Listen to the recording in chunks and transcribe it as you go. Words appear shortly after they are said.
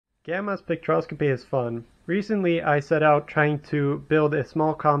Gamma spectroscopy is fun. Recently I set out trying to build a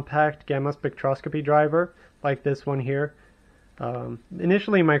small compact gamma spectroscopy driver like this one here.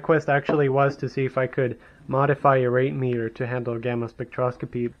 Initially my quest actually was to see if I could modify a Ratemeter to handle gamma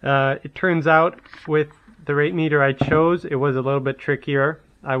spectroscopy. It turns out with the Ratemeter I chose it was a little bit trickier.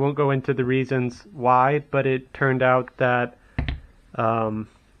 I won't go into the reasons why, but it turned out that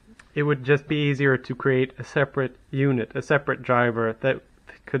it would just be easier to create a separate unit, a separate driver that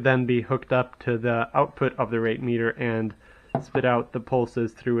could then be hooked up to the output of the Ratemeter and spit out the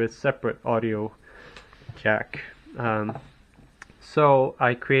pulses through a separate audio jack. So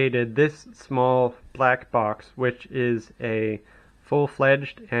I created this small black box, which is a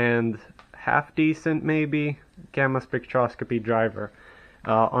full-fledged and half-decent maybe gamma spectroscopy driver.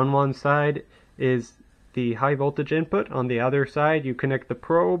 On one side is the high voltage input, on the other side you connect the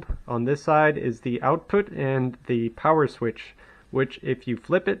probe, on this side is the output and the power switch, which if you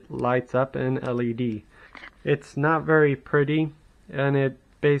flip it lights up an LED. It's not very pretty and it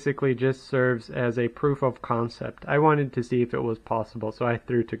basically just serves as a proof of concept. I wanted to see if it was possible, so I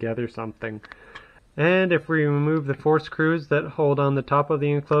threw together something. And if we remove the 4 screws that hold on the top of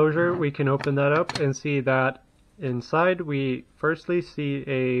the enclosure, we can open that up and see that inside we firstly see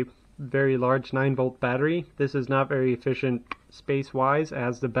a very large 9-volt battery. This is not very efficient space-wise,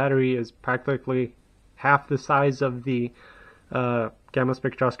 as the battery is practically half the size of the gamma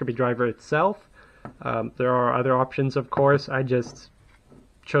spectroscopy driver itself. There are other options, of course. I just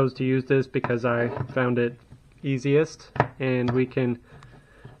chose to use this because I found it easiest, and we can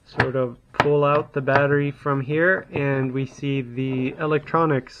sort of pull out the battery from here and we see the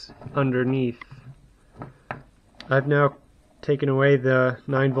electronics underneath. I've now taken away the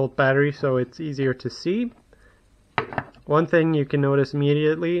 9-volt battery so it's easier to see. One thing you can notice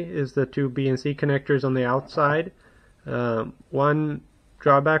immediately is the 2 BNC connectors on the outside. One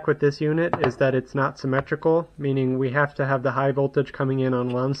drawback with this unit is that it's not symmetrical, meaning we have to have the high voltage coming in on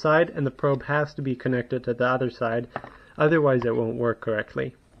one side and the probe has to be connected to the other side, otherwise it won't work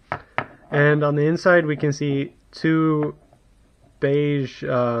correctly. And on the inside we can see 2 beige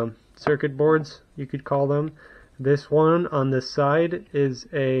circuit boards, you could call them. This one on the side is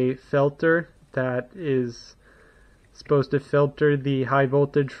a filter that is supposed to filter the high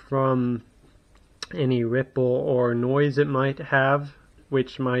voltage from any ripple or noise it might have,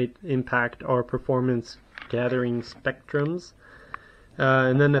 which might impact our performance gathering spectrums.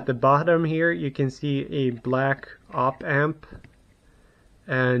 And then at the bottom here you can see a black op amp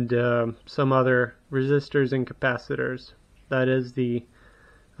and some other resistors and capacitors. That is the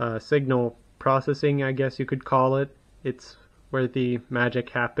signal processing, I guess you could call it. It's where the magic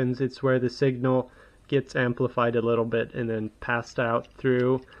happens. It's where the signal gets amplified a little bit and then passed out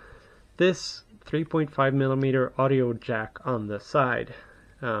through this 3.5mm audio jack on the side.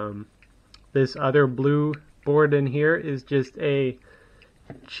 This other blue board in here is just a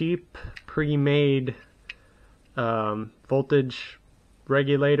cheap pre-made voltage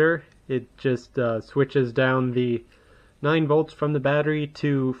regulator. It just switches down the 9 volts from the battery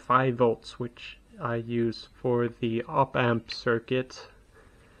to 5 volts, which I use for the op-amp circuit.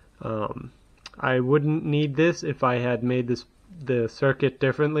 I wouldn't need this if I had made the circuit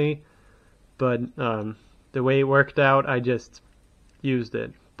differently, but the way it worked out, I just used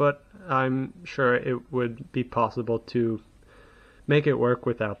it. But I'm sure it would be possible to make it work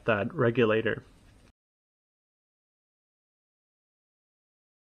without that regulator.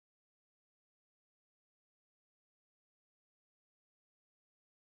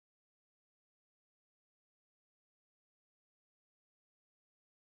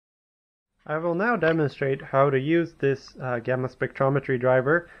 I will now demonstrate how to use this gamma spectrometry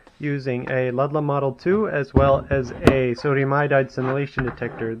driver using a Ludlam Model 2 as well as a sodium iodide scintillation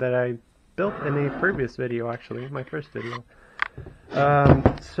detector that I built in a previous video, actually, my first video.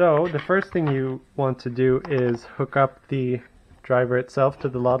 So the first thing you want to do is hook up the driver itself to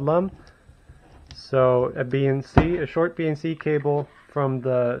the Ludlam. So a short BNC cable from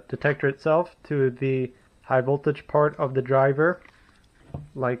the detector itself to the high voltage part of the driver,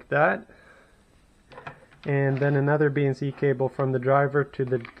 like that. And then another BNC cable from the driver to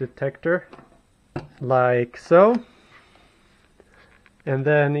the detector, like so. And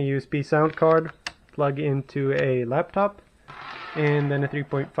then a USB sound card, plug into a laptop, and then a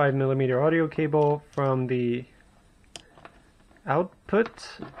 3.5mm audio cable from the output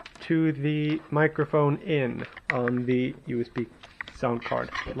to the microphone in on the USB sound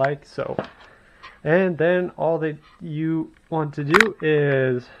card, like so. And then all that you want to do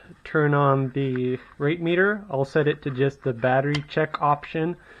is turn on the Ratemeter. I'll set it to just the battery check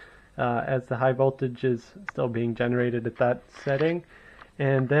option as the high voltage is still being generated at that setting.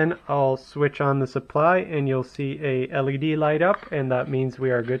 And then I'll switch on the supply and you'll see a LED light up, and that means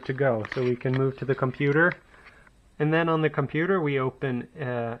we are good to go. So we can move to the computer. And then on the computer we open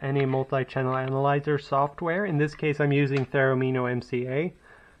any multi-channel analyzer software. In this case I'm using Theremino MCA.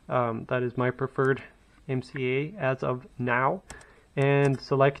 That is my preferred MCA as of now. And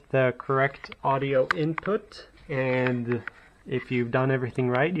select the correct audio input, and if you've done everything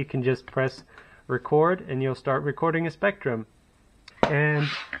right you can just press record and you'll start recording a spectrum. And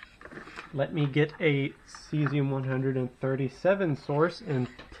let me get a cesium-137 source and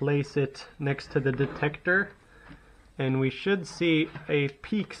place it next to the detector, and we should see a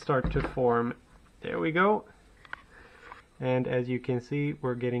peak start to form. There we go. And as you can see,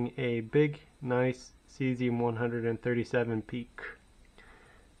 we're getting a big, nice cesium-137 peak.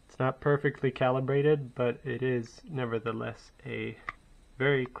 It's not perfectly calibrated, but it is nevertheless a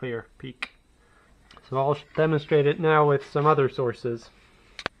very clear peak. So I'll demonstrate it now with some other sources.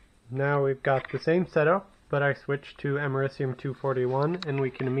 Now we've got the same setup, but I switched to americium-241 and we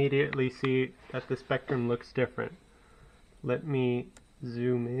can immediately see that the spectrum looks different. Let me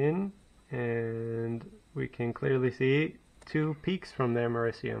zoom in and we can clearly see two peaks from the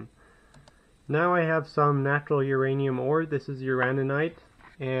americium. Now I have some natural uranium ore. This is uraninite,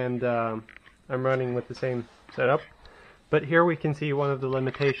 and I'm running with the same setup. But here we can see one of the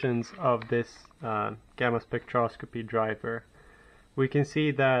limitations of this gamma spectroscopy driver. We can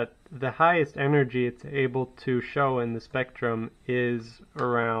see that the highest energy it's able to show in the spectrum is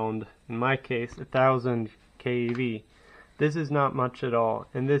around, in my case, 1000 keV. This is not much at all,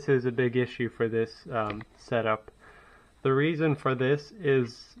 and this is a big issue for this setup. The reason for this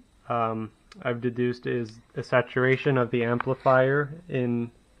is, I've deduced, is a saturation of the amplifier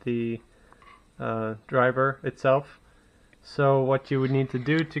in the driver itself. So what you would need to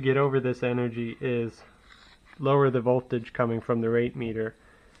do to get over this energy is lower the voltage coming from the Ratemeter,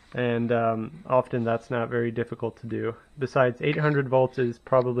 and often that's not very difficult to do. Besides, 800 volts is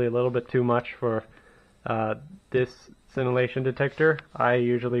probably a little bit too much for this scintillation detector. I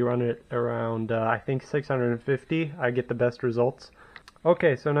usually run it around I think 650. I get the best results.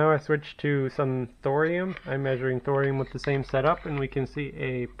 Okay, so now I switched to some thorium. I'm measuring thorium with the same setup, and we can see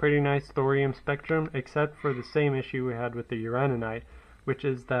a pretty nice thorium spectrum, except for the same issue we had with the uraninite, which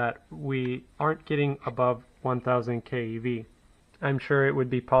is that we aren't getting above 1000 keV. I'm sure it would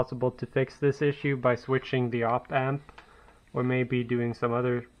be possible to fix this issue by switching the op amp, or maybe doing some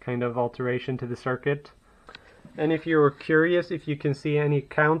other kind of alteration to the circuit. And if you were curious if you can see any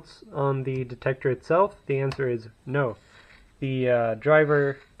counts on the detector itself, the answer is no. The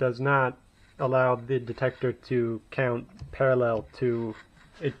driver does not allow the detector to count parallel to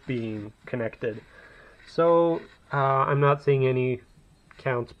it being connected. So I'm not seeing any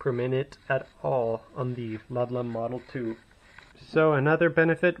counts per minute at all on the Ludlum Model 2. So another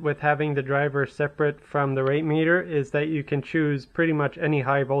benefit with having the driver separate from the Ratemeter is that you can choose pretty much any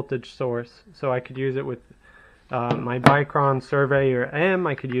high voltage source. So I could use it with my Bicron Surveyor M,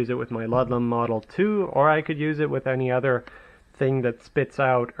 I could use it with my Ludlum Model 2, or I could use it with any other thing that spits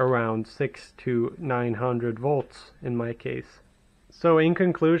out around 600 to 900 volts in my case. So in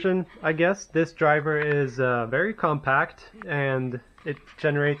conclusion, I guess this driver is very compact and it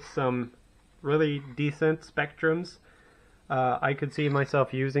generates some really decent spectrums. I could see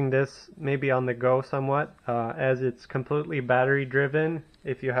myself using this maybe on the go somewhat, as it's completely battery driven.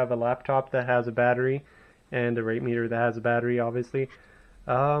 If you have a laptop that has a battery and a Ratemeter that has a battery, obviously,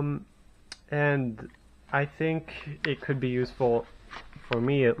 and I think it could be useful, for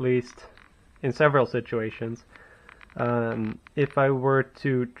me at least, in several situations. If I were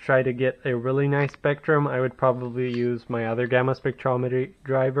to try to get a really nice spectrum, I would probably use my other gamma spectrometry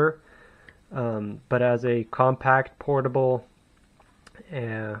driver. But as a compact, portable,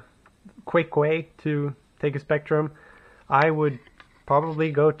 quick way to take a spectrum, I would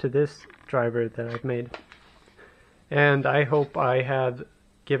probably go to this driver that I've made. And I hope I have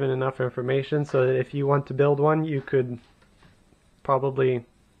given enough information so that if you want to build one, you could probably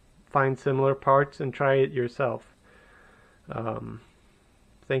find similar parts and try it yourself.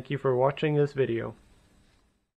 Thank you for watching this video.